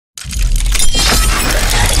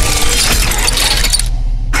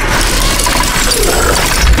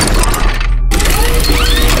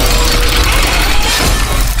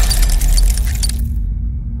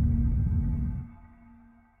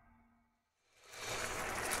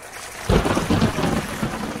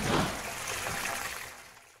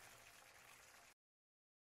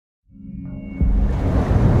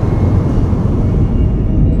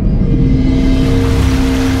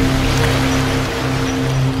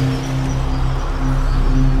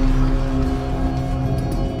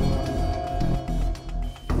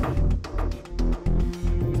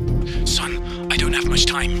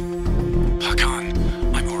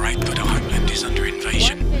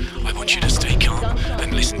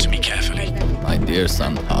dear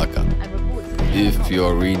son Hakan, if you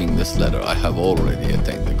are reading this letter, I have already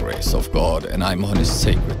attained the grace of God and I'm on his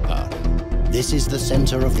sacred path. This is the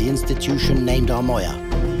center of the institution named Armoya,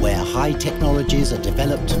 where high technologies are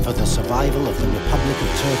developed for the survival of the Republic of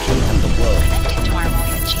Turkey and the world. Connecting to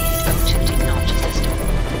Armoya G02 technology system.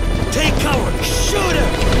 Take cover! Shoot him!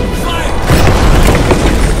 Fire!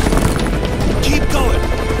 Keep going!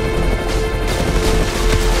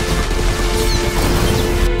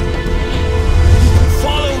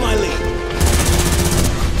 Follow my lead!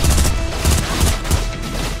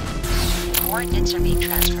 Coordinates are being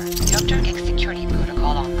transferred. Dr. X security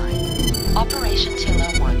protocol online. Operation Tiller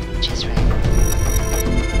 1, which is ready.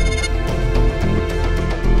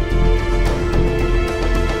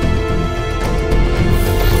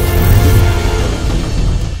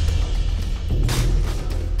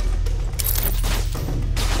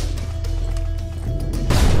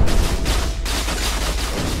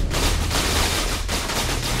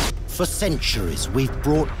 For centuries, we've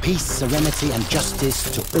brought peace, serenity, and justice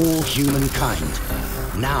to all humankind.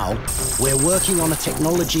 Now, we're working on a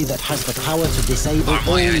technology that has the power to disable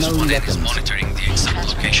all known weapons. Is monitoring the exact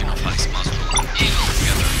location of Haxma's Eagle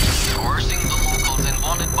together, coercing the locals and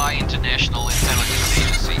wanted by international intelligence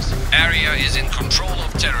agencies. Area is in control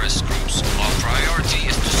of terrorist groups. Our priority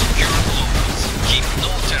is to secure the locals. Keep no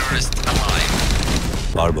terrorists alive.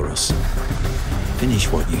 Barbaros, finish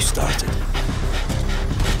what you started.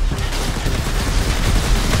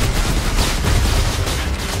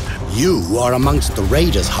 You are amongst the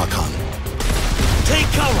raiders, Hakan. Take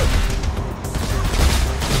cover!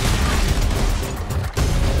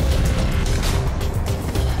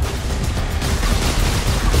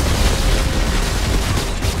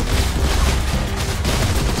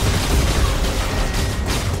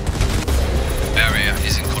 Area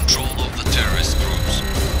is in control of the terrorist groups.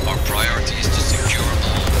 Our priority is to secure the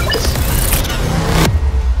locals.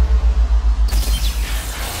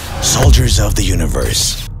 Soldiers of the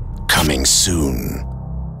universe, coming soon.